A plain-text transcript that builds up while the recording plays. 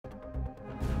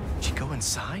Did she go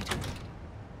inside?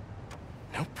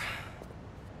 Nope.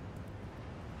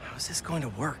 How is this going to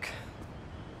work?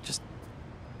 Just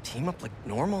team up like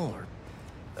normal, or...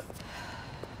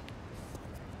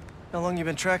 How long you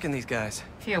been tracking these guys?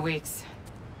 Few weeks.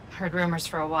 Heard rumors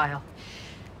for a while.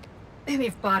 They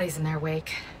leave bodies in their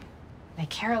wake. They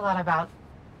care a lot about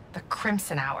the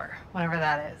Crimson Hour, whatever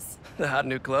that is. The hot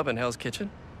new club in Hell's Kitchen?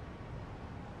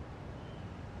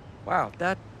 Wow,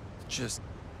 that just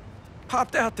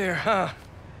popped out there, huh?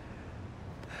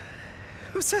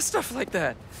 Who says stuff like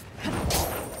that?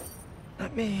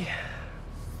 Not me.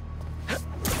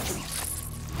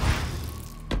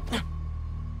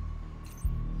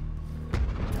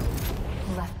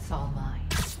 Left's all mine.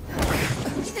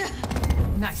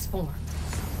 Nice form.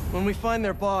 When we find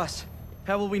their boss,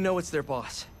 how will we know it's their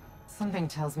boss? Something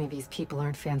tells me these people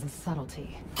aren't fans of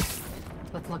subtlety.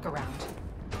 Let's look around.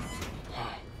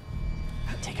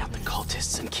 Take out the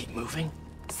cultists and keep moving?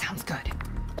 Sounds good.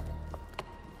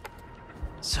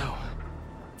 So,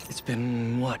 it's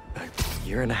been, what, a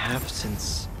year and a half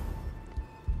since...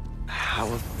 How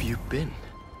have you been?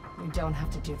 You don't have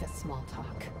to do this small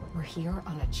talk. We're here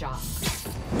on a job.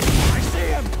 I see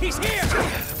him! He's here!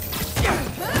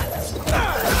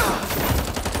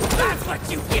 That's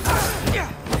what you get!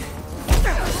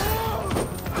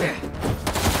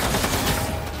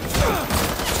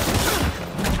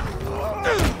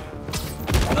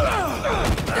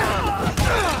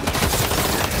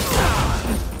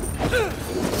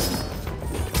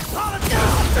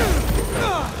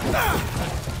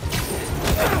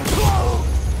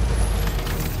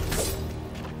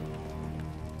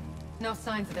 No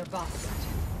signs of their boss yet.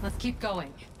 Let's keep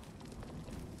going.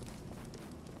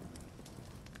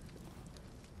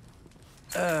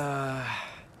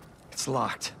 It's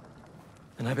locked.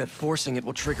 And I bet forcing it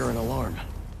will trigger an alarm.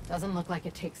 Doesn't look like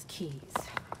it takes keys.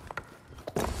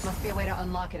 Must be a way to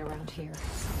unlock it around here.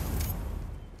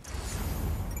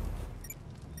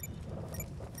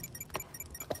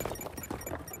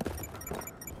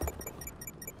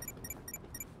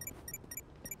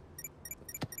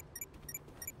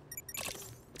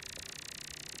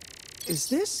 Is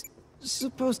this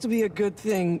supposed to be a good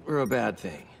thing or a bad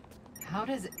thing? How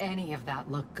does any of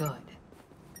that look good?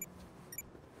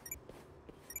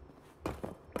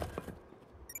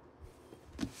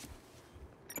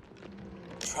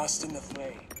 Trust in the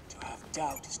flame. To have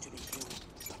doubt is to be human,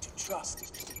 but to trust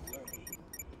is to be worthy.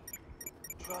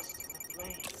 Trust in the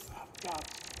flame. To have doubt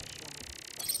is to be human,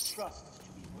 but to trust is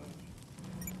to be worthy.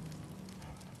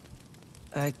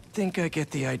 I think I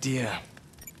get the idea.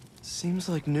 Seems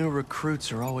like new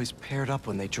recruits are always paired up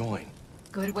when they join.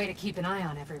 Good way to keep an eye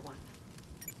on everyone.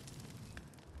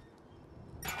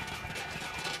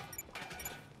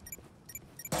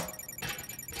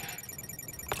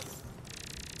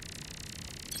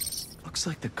 Looks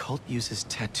like the cult uses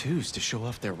tattoos to show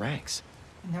off their ranks.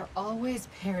 And they're always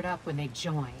paired up when they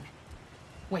join.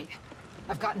 Wait,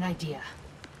 I've got an idea.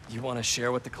 You want to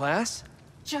share with the class?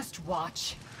 Just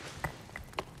watch.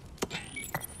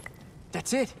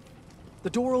 That's it. The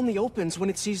door only opens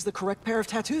when it sees the correct pair of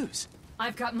tattoos.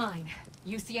 I've got mine.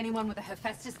 You see anyone with a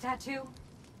Hephaestus tattoo?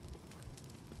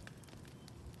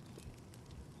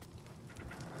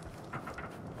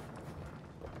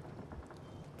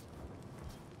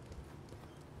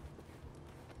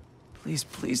 Please,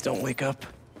 please don't wake up.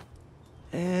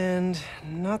 And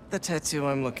not the tattoo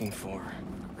I'm looking for.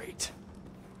 Great.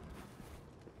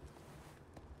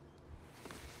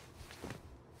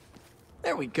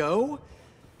 There we go.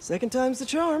 Second time's the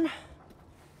charm.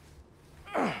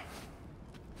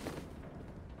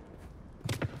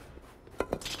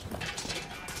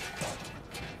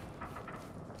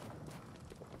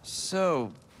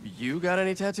 So, you got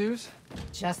any tattoos?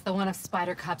 Just the one of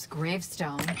Spider Cop's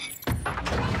gravestone.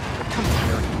 Come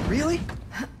on, really?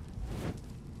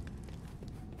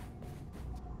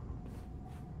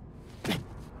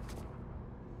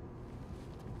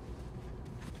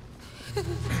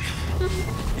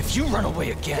 If you run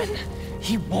away again,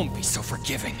 he won't be so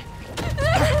forgiving.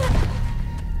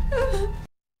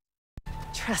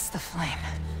 Trust the flame,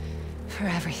 for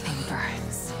everything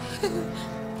burns.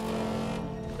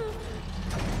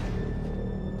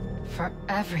 For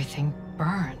everything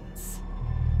burns.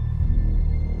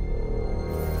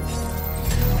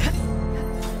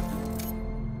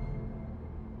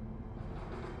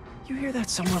 You hear that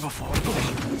somewhere before?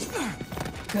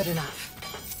 Good enough.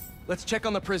 Let's check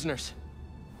on the prisoners.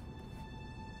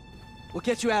 We'll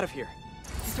get you out of here.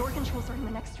 The door controls are in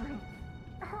the next room.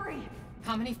 Hurry!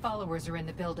 How many followers are in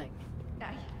the building?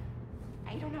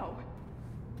 I don't know.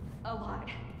 A lot.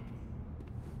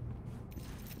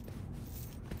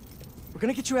 We're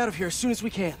gonna get you out of here as soon as we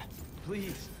can.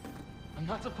 Please, I'm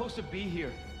not supposed to be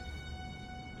here.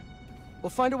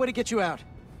 We'll find a way to get you out.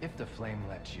 If the flame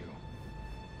lets you.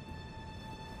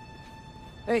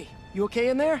 Hey, you okay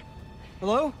in there?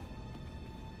 Hello?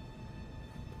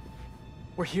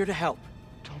 We're here to help.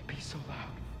 Don't be so loud.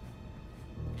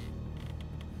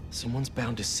 Someone's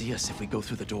bound to see us if we go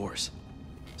through the doors.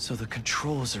 So the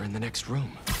controls are in the next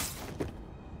room.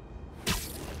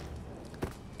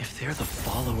 If they're the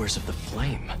followers of the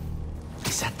flame,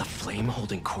 is that the flame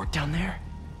holding court down there?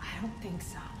 I don't think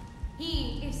so.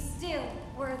 He is still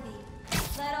worthy.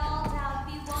 Let all doubt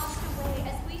be washed away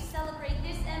as we celebrate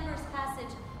this Ember's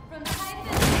passage from Typhon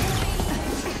to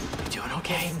You doing I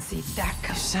okay? didn't see that You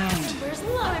coming. sound... Ember's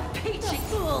love, the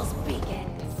fool's beacon.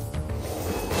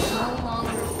 No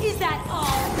longer is that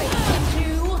all raging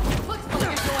new. Looks like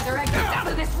there's no other exit out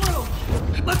of this room.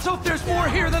 Let's hope there's more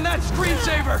here than that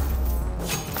screensaver!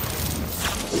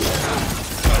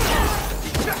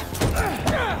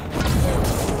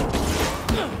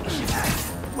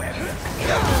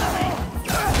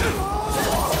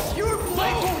 Your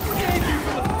blade won't save you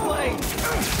from the flame!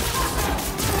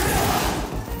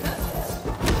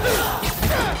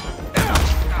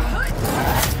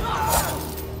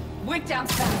 Went down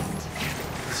fast.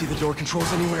 See the door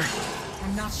controls anywhere?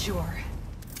 I'm not sure.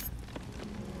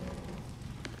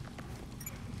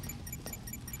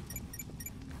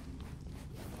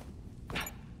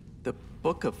 The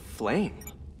Book of Flame.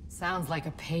 Sounds like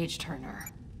a page turner.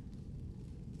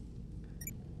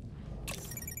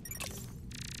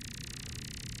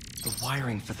 The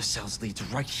wiring for the cells leads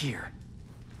right here.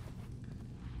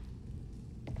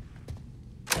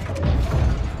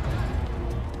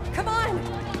 Come on!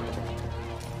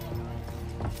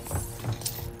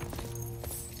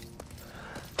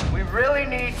 We really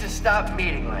need to stop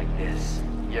meeting like this,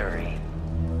 Yuri.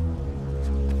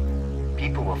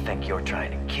 People will think you're trying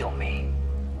to kill me.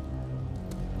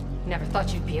 Never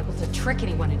thought you'd be able to trick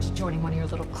anyone into joining one of your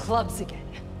little clubs again.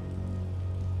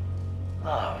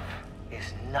 Love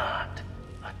is not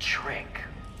a trick.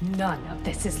 None of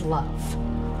this is love.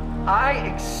 I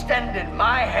extended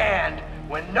my hand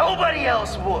when nobody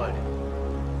else would.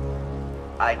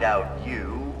 I doubt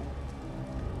you,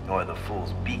 nor the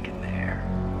Fool's Beacon there,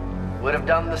 would have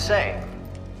done the same.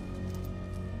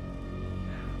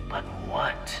 But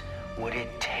what would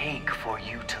it take for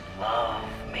you to love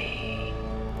me?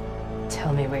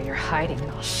 Tell me where you're hiding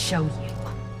and I'll show you.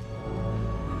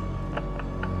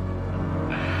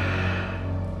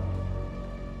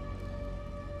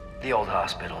 The old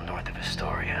hospital north of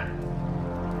Astoria.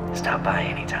 Stop by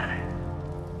anytime.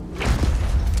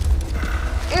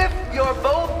 If you're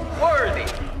both worthy.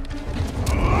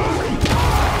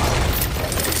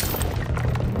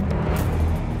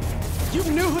 You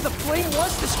knew who the flame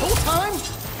was this whole time?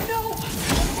 No!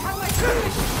 How am I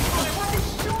doing? I wasn't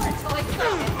sure until I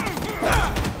found it.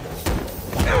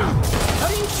 How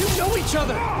do you two know each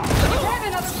other? We had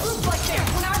another group like this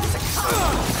when I was a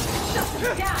cop. Shut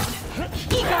them down.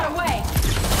 He got away.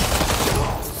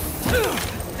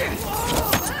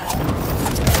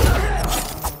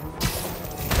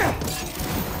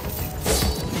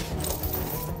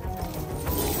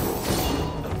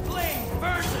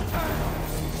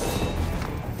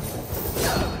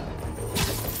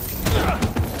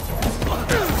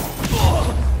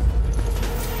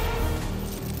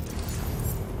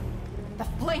 The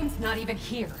flame's not even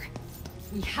here.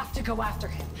 We have to go after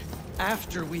him.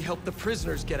 After we help the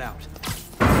prisoners get out.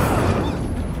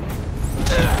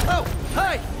 Oh,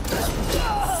 hey!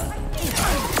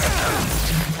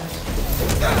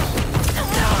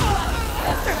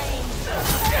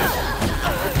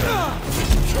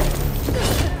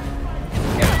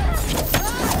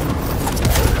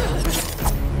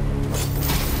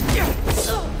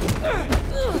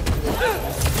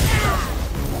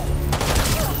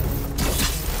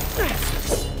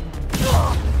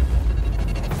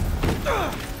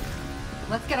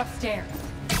 Let's get upstairs.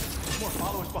 More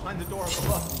followers behind the door up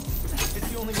above. It's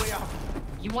the only way out.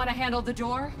 You want to handle the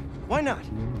door? Why not?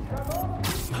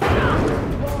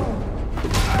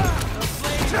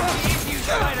 You,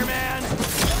 Spider-Man!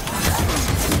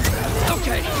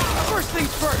 Okay, first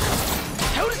things first.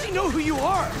 How does he know who you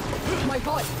are? My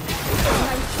voice. When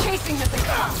I was chasing him as a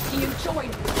cop, he enjoyed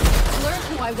me. Learned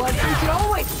who I was, and he could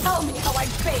always tell me how I'd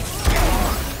face.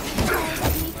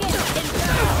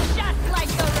 Just like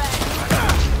the rest.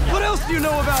 What else do you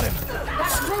know about him?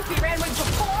 That group he ran with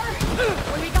before,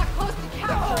 when we got close to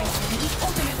capturing him, he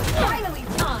told them it was finally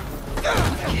time.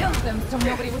 He killed them so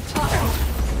nobody would talk.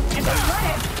 And they let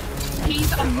him.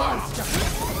 He's a monster.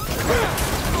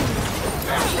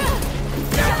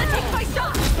 Gotta take my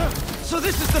shot! So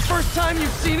this is the first time you've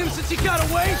seen him since he got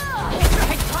away?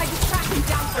 I tried to track him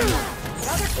down for months.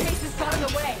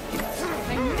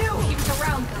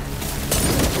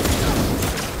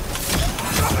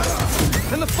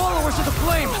 source of the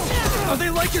flame? Are they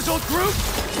like his old group?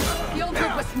 The old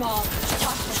group was small.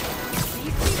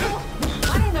 These people?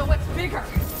 I don't know what's bigger.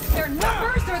 Their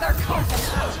numbers or their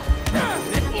confidence.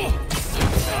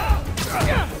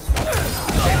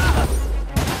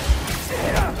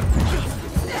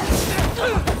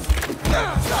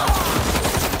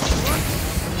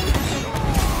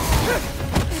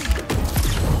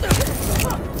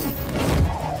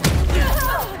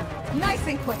 Nice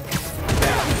and quick.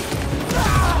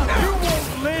 You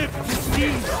won't live to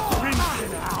see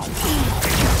Crimson Owl.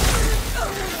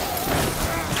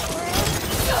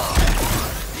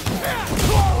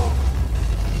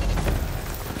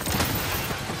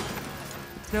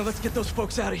 Now let's get those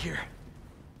folks out of here.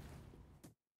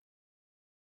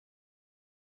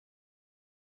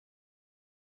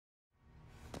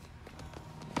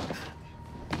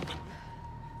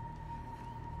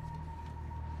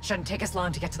 Shouldn't take us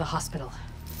long to get to the hospital.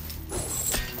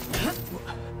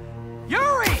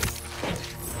 Yuri!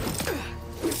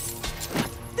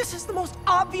 This is the most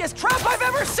obvious trap I've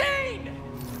ever seen!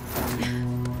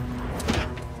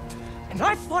 And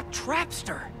I fought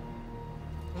Trapster.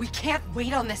 We can't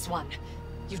wait on this one.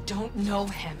 You don't know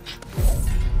him.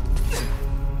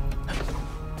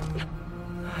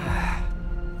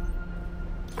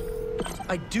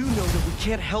 I do know that we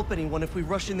can't help anyone if we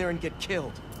rush in there and get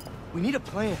killed. We need a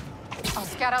plan. I'll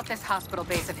scout out this hospital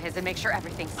base of his and make sure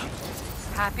everything's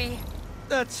safe. Happy?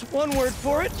 That's one word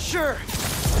for it, sure.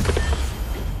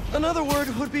 Another word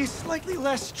would be slightly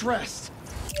less stressed.